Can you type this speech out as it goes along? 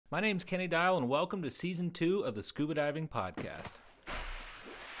My name's Kenny Dyal, and welcome to Season 2 of the Scuba Diving Podcast.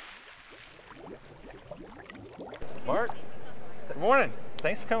 Mark, good morning.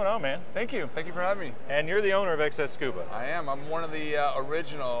 Thanks for coming on, man. Thank you. Thank you for having me. And you're the owner of XS Scuba. I am. I'm one of the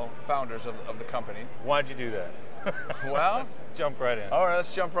original founders of the company. Why'd you do that? Well, jump right in. All right,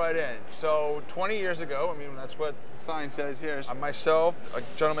 let's jump right in. So 20 years ago, I mean, that's what the sign says here. Myself, a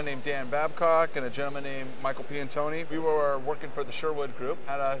gentleman named Dan Babcock, and a gentleman named Michael Piantoni. We were working for the Sherwood Group,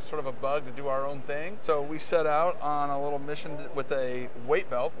 had a sort of a bug to do our own thing. So we set out on a little mission with a weight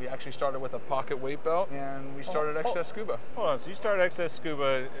belt. We actually started with a pocket weight belt, and we started XS Scuba. Hold on, so you started XS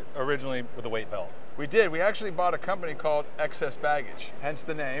Scuba originally with a weight belt? We did. We actually bought a company called XS Baggage, hence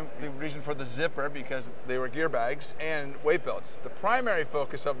the name. The reason for the zipper, because they were gear bags and weight belts. The primary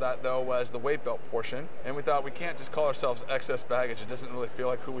focus of that, though, was the weight belt portion. And we thought, we can't just call ourselves XS Baggage. It doesn't really feel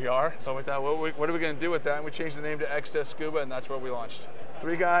like who we are. So we thought, what are we going to do with that? And we changed the name to XS Scuba, and that's where we launched.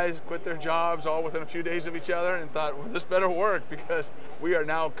 3 guys quit their jobs all within a few days of each other and thought, well, this better work because we are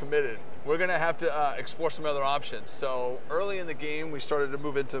now committed. We're going to have to explore some other options. So early in the game, we started to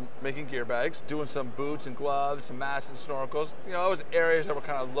move into making gear bags, doing some boots and gloves, some masks and snorkels. You know, those areas that were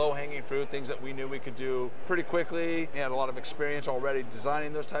kind of low-hanging fruit, things that we knew we could do pretty quickly. We had a lot of experience already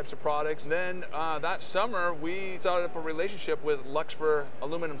designing those types of products. And then that summer, we started up a relationship with Luxfer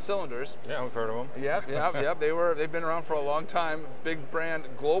aluminum cylinders. Yeah, we've heard of them. Yep. They've been around for a long time, big brand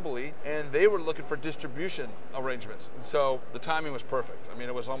globally, and they were looking for distribution arrangements. And so the timing was perfect. I mean,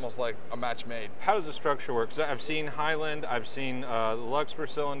 it was almost like a match made. How does the structure work? 'Cause I've seen Highland, I've seen Luxfer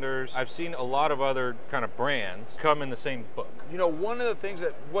cylinders, I've seen a lot of other kind of brands come in the same book. You know, one of the things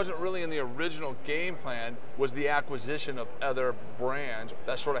that wasn't really in the original game plan was the acquisition of other brands.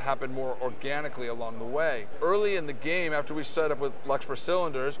 That sort of happened more organically along the way. Early in the game, after we set up with Luxfer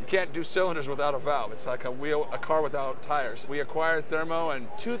cylinders, you can't do cylinders without a valve. It's like a car without tires. We acquired Thermo, and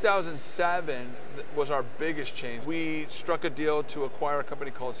 2007 was our biggest change. We struck a deal to acquire a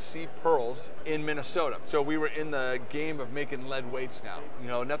company called Sea Pearls in Minnesota. So we were in the game of making lead weights now. You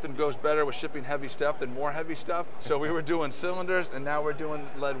know, nothing goes better with shipping heavy stuff than more heavy stuff. So we were doing cylinders, and now we're doing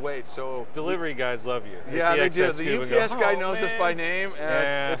lead weights. So delivery guys love you. Yeah, they do. The UPS guy knows us by man. name,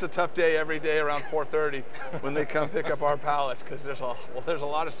 and it's a tough day every day around 4:30 when they come pick up our pallets, because there's a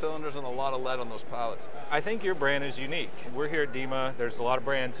lot of cylinders and a lot of lead on those pallets. I think your brand is unique. We're here at DEMA. There's a lot of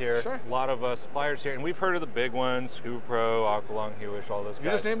brands here, Sure. a lot of suppliers here, and we've heard of the big ones, Scuba Pro, Aqualung, Hewish, all those guys.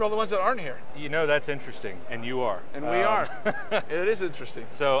 You just named all the ones that aren't here. You know, that's interesting, and you are. And we are. It is interesting.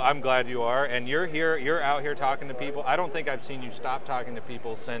 So I'm glad you are, and you're here, you're out here talking to people. I don't think I've seen you stop talking to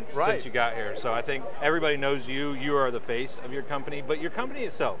people since you got here. So I think everybody knows you. You are the face of your company, but your company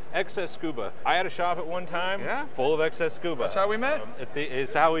itself, XS Scuba. I had a shop at one time full of XS Scuba. That's how we met.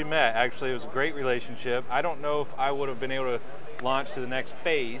 It's how we met, actually. It was a great relationship. I don't know if I would have been able to launch to the next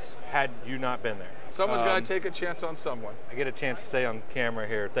phase had you not been there. Someone's got to take a chance on someone. I get a chance to say on camera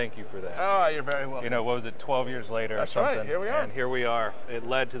here, thank you for that. Oh, you're very welcome. You know, what was it, 12 years later That's or something? right, here we are. And here we are. It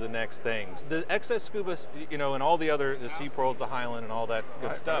led to the next things. The XS Scuba, you know, and all the other, the Sea Pearls, the Highland, and all that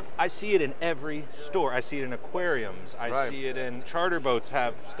good stuff. I see it in every store. I see it in aquariums. I see it in charter boats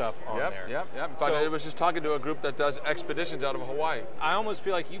have stuff on there. Yep. In fact, I was just talking to a group that does expeditions out of Hawaii. I almost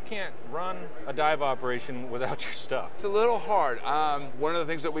feel like you can't run a dive operation without your stuff. It's a little hard. One of the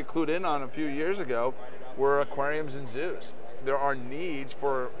things that we clued in on a few years ago were aquariums and zoos. There are needs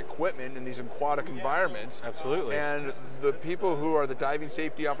for equipment in these aquatic environments. Absolutely. And the people who are the diving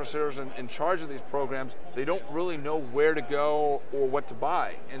safety officers in charge of these programs, they don't really know where to go or what to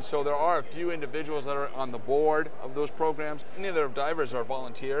buy. And so there are a few individuals that are on the board of those programs. Many of their divers are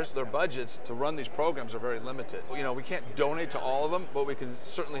volunteers. Their budgets to run these programs are very limited. You know, we can't donate to all of them, but we can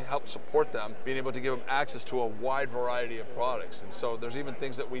certainly help support them, being able to give them access to a wide variety of products. And so there's even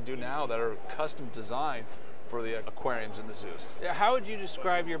things that we do now that are custom designed for the aquariums and the zoos. Yeah, how would you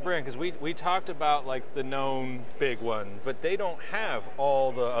describe your brand? Because we talked about like the known big ones, but they don't have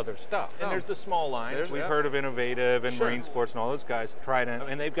all the other stuff. And there's the small lines. We've heard of Innovative and Marine Sports and all those guys, Trident,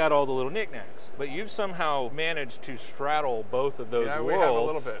 and they've got all the little knickknacks. But you've somehow managed to straddle both of those worlds. We have a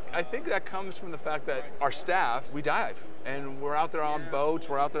little bit. I think that comes from the fact that our staff, we dive, and we're out there on boats,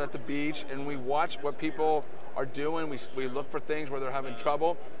 we're out there at the beach, and we watch what people are doing. We look for things where they're having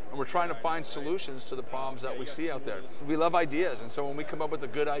trouble, and we're trying to find solutions to the problems that we see out there. We love ideas, and so when we come up with a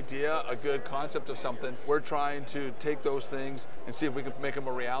good idea, a good concept of something, we're trying to take those things and see if we can make them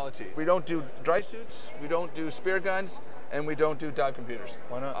a reality. We don't do dry suits, we don't do spear guns, and we don't do dive computers.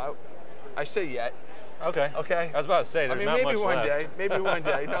 Why not? I say yet. Okay. I was about to say, there's not much left. Maybe one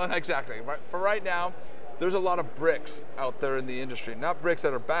day. No, exactly. For right now, there's a lot of bricks out there in the industry. Not bricks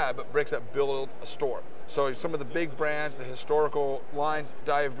that are bad, but bricks that build a store. So some of the big brands, the historical lines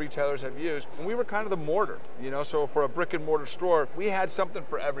dive retailers have used, and we were kind of the mortar, so for a brick and mortar store, we had something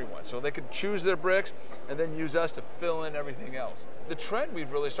for everyone. So they could choose their bricks and then use us to fill in everything else. The trend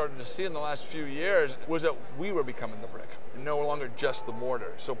we've really started to see in the last few years was that we were becoming the brick, no longer just the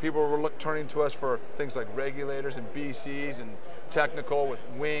mortar. So people were turning to us for things like regulators and BCs and technical with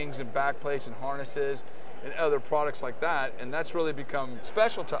wings and backplates and harnesses and other products like that. And that's really become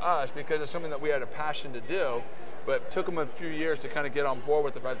special to us because it's something that we had a passion to do, but it took them a few years to kind of get on board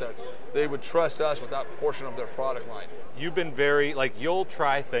with the fact that they would trust us with that portion of their product line. You've been very, you'll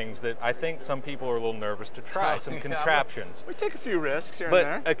try things that I think some people are a little nervous to try, some contraptions. We take a few risks here and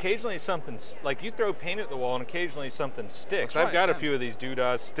there. But occasionally something, you throw paint at the wall and occasionally something sticks. That's I've got a few of these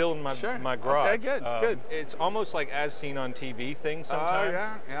doodads still in my garage. Okay, good, good. It's almost like as seen on TV things sometimes.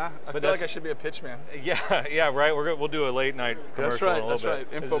 Yeah. I feel like I should be a pitchman. Yeah, right. We'll do a late night commercial in a little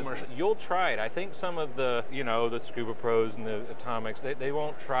bit. That's right, infomercial. You'll try it. I think some of the, the Scuba Pros and the Atomics, they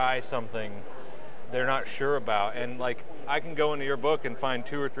won't try something they're not sure about. And I can go into your book and find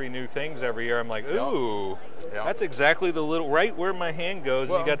 2 or 3 new things every year. I'm like, ooh, that's exactly the right where my hand goes,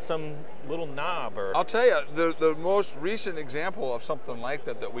 and you got some little knob. Or I'll tell you, the most recent example of something like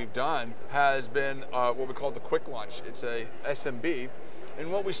that we've done has been what we call the quick launch. It's a SMB.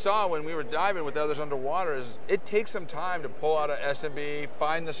 And what we saw when we were diving with others underwater is it takes some time to pull out an SMB,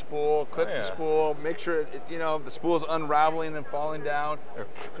 find the spool, clip the spool, make sure the spool is unraveling and falling down.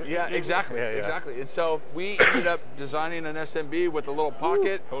 Yeah, exactly. And so we ended up designing an SMB with a little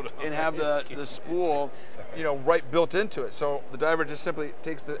pocket and have the spool, right built into it. So the diver just simply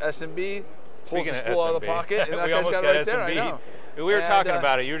takes the SMB, pulls the spool out of the pocket, and that guy's got it right there. I know. We were talking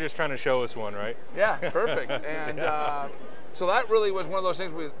about it. You were just trying to show us one, right? Yeah, perfect. And so that really was one of those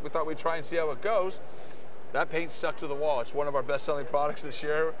things we thought we'd try and see how it goes. That paint stuck to the wall. It's one of our best-selling products this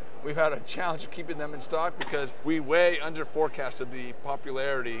year. We've had a challenge of keeping them in stock because we way under forecasted the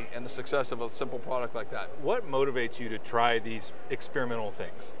popularity and the success of a simple product like that. What motivates you to try these experimental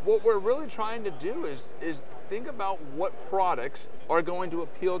things? What we're really trying to do is think about what products are going to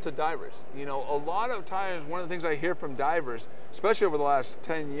appeal to divers. A lot of times, one of the things I hear from divers, especially over the last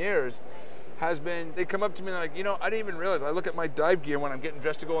 10 years, has been, they come up to me and they're like, I didn't even realize, I look at my dive gear when I'm getting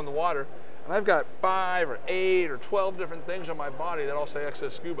dressed to go in the water, and I've got 5 or 8 or 12 different things on my body that all say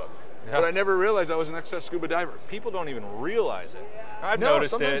XS Scuba. Yeah. But I never realized I was an XS Scuba diver. People don't even realize it. I've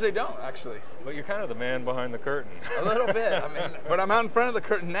noticed it. Sometimes they don't, actually. But you're kind of the man behind the curtain. A little bit. But I'm out in front of the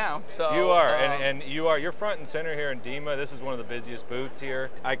curtain now. So you are, and you're front and center here in DEMA. This is one of the busiest booths here.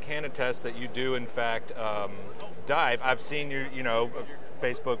 I can attest that you do, in fact, dive. I've seen your,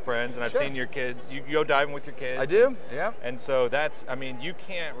 Facebook friends, and I've seen your kids. You go diving with your kids. I do, yeah. And so that's, you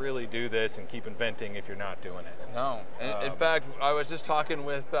can't really do this and keep inventing if you're not doing it. No. In fact, I was just talking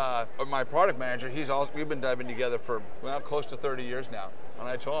with my product manager. We've been diving together for close to 30 years now. And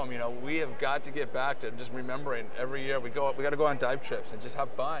I told him, we have got to get back to just remembering every year we got to go on dive trips and just have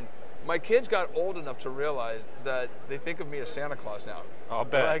fun. My kids got old enough to realize that they think of me as Santa Claus now. I'll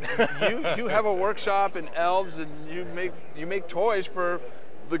bet. You have a workshop in Elves, and you make toys for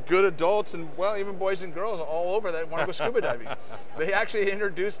the good adults and even boys and girls all over that want to go scuba diving. They actually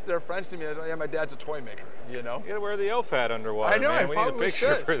introduced their friends to me. I was like, yeah, my dad's a toy maker. You gotta wear the elf hat underwater. I know. Man. I we need a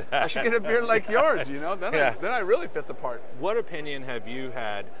picture for that. I should get a beard like yours. Then I really fit the part. What opinion have you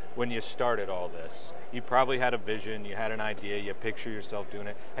had when you started all this? You probably had a vision. You had an idea. You picture yourself doing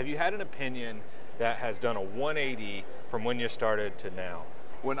it. Have you had an opinion that has done a 180 from when you started to now?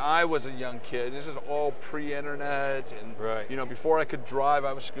 When I was a young kid, this is all pre-internet, and before I could drive,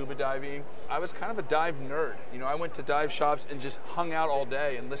 I was scuba diving. I was kind of a dive nerd. I went to dive shops and just hung out all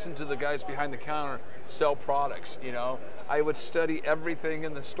day and listened to the guys behind the counter sell products. I would study everything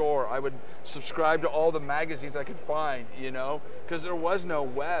in the store. I would subscribe to all the magazines I could find. Because there was no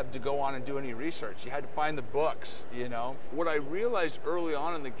web to go on and do any research. You had to find the books. What I realized early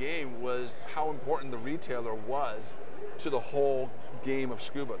on in the game was how important the retailer was to the whole game of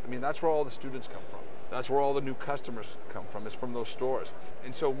scuba. That's where all the students come from. That's where all the new customers come from, is from those stores.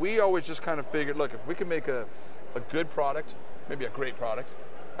 And so we always just kind of figured, look, if we can make a good product, maybe a great product,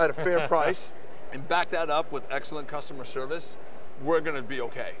 at a fair price, and back that up with excellent customer service, we're gonna be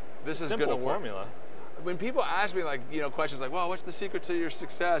okay. This is gonna work. Simple formula. When people ask me questions like, well, what's the secret to your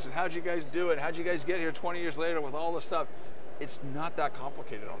success? And how'd you guys do it? How'd you guys get here 20 years later with all this stuff? It's not that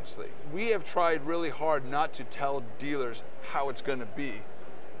complicated, honestly. We have tried really hard not to tell dealers how it's gonna be,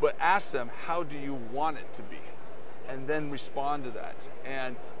 but ask them, how do you want it to be? and then respond to that.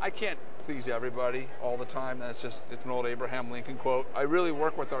 And I can't please everybody all the time. It's an old Abraham Lincoln quote. I really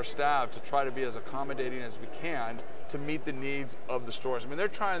work with our staff to try to be as accommodating as we can to meet the needs of the stores. I mean, they're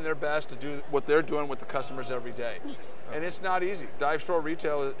trying their best to do what they're doing with the customers every day. And it's not easy. Dive store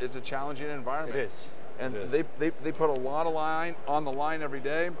retail is a challenging environment. It is. And they put a lot of line on the line every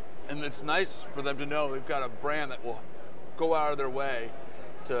day. And it's nice for them to know they've got a brand that will go out of their way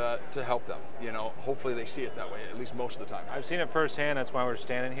to help them. You know, hopefully they see it that way, at least most of the time. I've seen it firsthand. That's why we're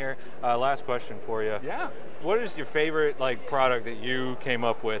standing here. Last question for you. Yeah. What is your favorite product that you came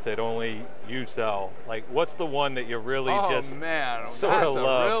up with that only you sell? Like, what's the one that you really sort of love? That's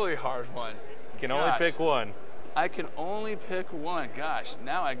a really hard one. You can only pick one. I can only pick one. Gosh,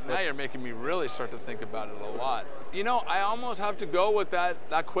 now you're making me really start to think about it a lot. You know, I almost have to go with that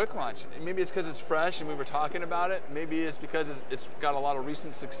quick launch. Maybe it's because it's fresh and we were talking about it. Maybe it's because it's got a lot of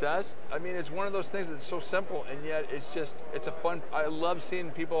recent success. I mean, it's one of those things that's so simple, and yet it's a fun. I love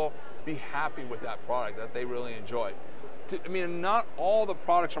seeing people be happy with that product that they really enjoy. I mean, not all the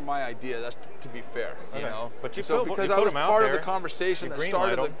products are my idea. That's to be fair, you know. But you so because I was part of the conversation that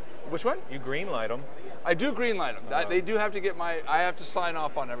started. Which one? You greenlight them. I do greenlight them. They do have to get I have to sign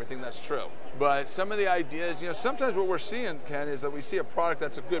off on everything, that's true. But some of the ideas, you know, sometimes what we're seeing, Ken, is that we see a product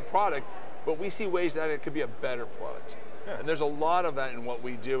that's a good product, but we see ways that it could be a better product. Yeah. And there's a lot of that in what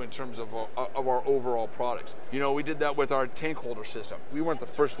we do in terms of our overall products. You know, we did that with our tank holder system. We weren't the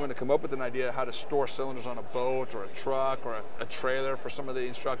first one to come up with an idea of how to store cylinders on a boat or a truck or a trailer for some of the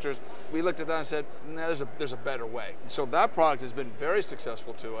instructors. We looked at that and said, nah, there's a better way. So that product has been very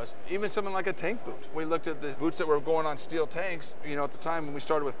successful to us. Even something like a tank boot. We looked at the boots that were going on steel tanks, you know, at the time when we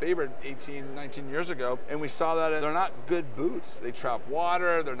started with Faber 18, 19 years ago, and we saw that they're not good boots. They trap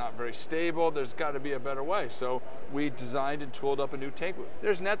water, they're not very stable, there's got to be a better way. So we designed and tooled up a new tank boot.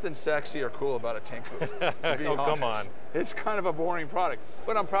 There's nothing sexy or cool about a tank boot, to be honest. Come on. It's kind of a boring product,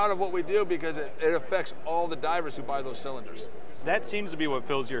 but I'm proud of what we do because it affects all the divers who buy those cylinders. That seems to be what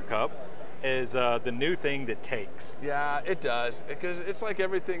fills your cup, is the new thing that takes. Yeah, it does, because it's like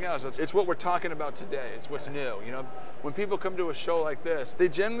everything else. It's what we're talking about today. It's what's new. You know, when people come to a show like this, they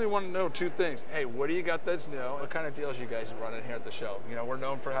generally want to know two things. Hey, what do you got that's new? What kind of deals you guys are running here at the show? You know, we're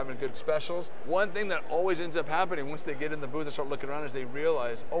known for having good specials. One thing that always ends up happening once they get in the booth and start looking around is they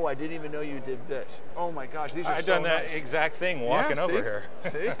realize, oh, I didn't even know you did this. Oh my gosh, these are so nice. I've done that exact thing walking over here.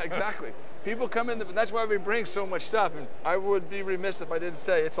 See, exactly. People come in, that's why we bring so much stuff. And I would be remiss if I didn't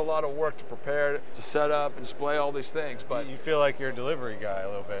say it's a lot of work to prepare, to set up, and display all these things. But you feel like you're a delivery guy a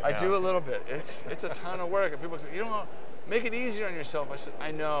little bit. I do a little bit. It's a ton of work. And people say, you know, make it easier on yourself. I said,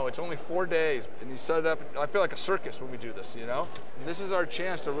 I know, it's only 4 days, and you set it up. I feel like a circus when we do this, you know? And this is our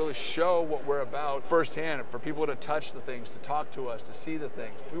chance to really show what we're about firsthand, for people to touch the things, to talk to us, to see the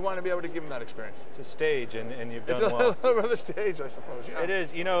things. We want to be able to give them that experience. It's a stage, and you've done well. It's a little bit of a stage, I suppose, yeah. It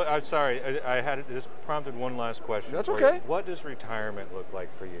is. You know, I'm sorry, this prompted one last question. That's okay. What does retirement look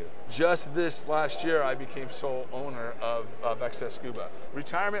like for you? Just this last year, I became sole owner of XS Scuba.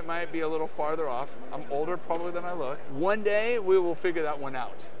 Retirement might be a little farther off. I'm older probably than I look. One day, we will figure that one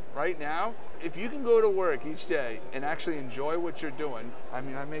out. Right now, if you can go to work each day and actually enjoy what you're doing, I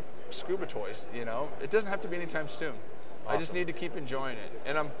mean, I make scuba toys, you know? It doesn't have to be anytime soon. Awesome. I just need to keep enjoying it.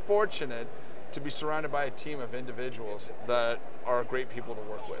 And I'm fortunate to be surrounded by a team of individuals that are great people to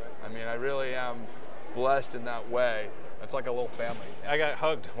work with. I mean, I really am blessed in that way. It's like a little family. I got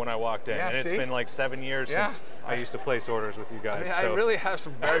hugged when I walked in, and it's been like 7 years since I used to place orders with you guys. I mean, I really have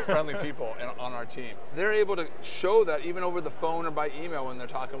some very friendly people on our team. They're able to show that even over the phone or by email when they're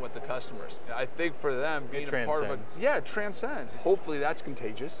talking with the customers. I think for them, being a part of it transcends. Hopefully that's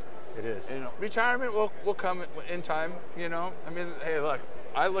contagious. It is. You know, retirement will come in time, you know. I mean, hey, look,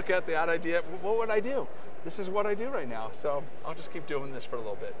 I look at the idea, what would I do? This is what I do right now, so I'll just keep doing this for a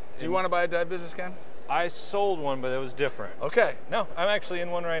little bit. Do you want to buy a dive business, Ken? I sold one, but it was different. Okay. No, I'm actually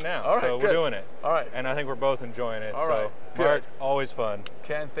in one right now, all right, so we're doing it. All right. And I think we're both enjoying it. All right. So, Mark, always fun.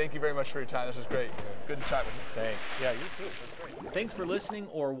 Ken, thank you very much for your time. This was great. Good to chat with you. Thanks. Yeah, you too. That's great. Thanks for listening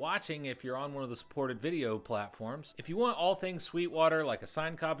or watching if you're on one of the supported video platforms. If you want all things Sweetwater, like a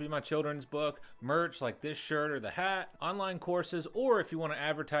signed copy of my children's book, merch like this shirt or the hat, online courses, or if you want to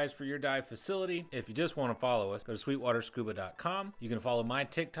advertise for your dive facility, if you just want to follow us, go to sweetwaterscuba.com. You can follow my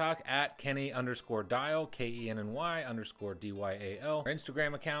TikTok at Kenny_Dyal, KENNY_DYAL. Our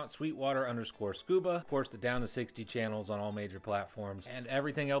Instagram account, Sweetwater_Scuba. Of course, the Down to 60 channels on all major platforms, and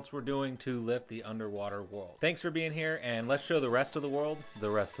everything else we're doing to lift the underwater world. Thanks for being here, and let's show the rest of the world the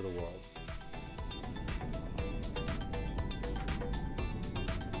rest of the world.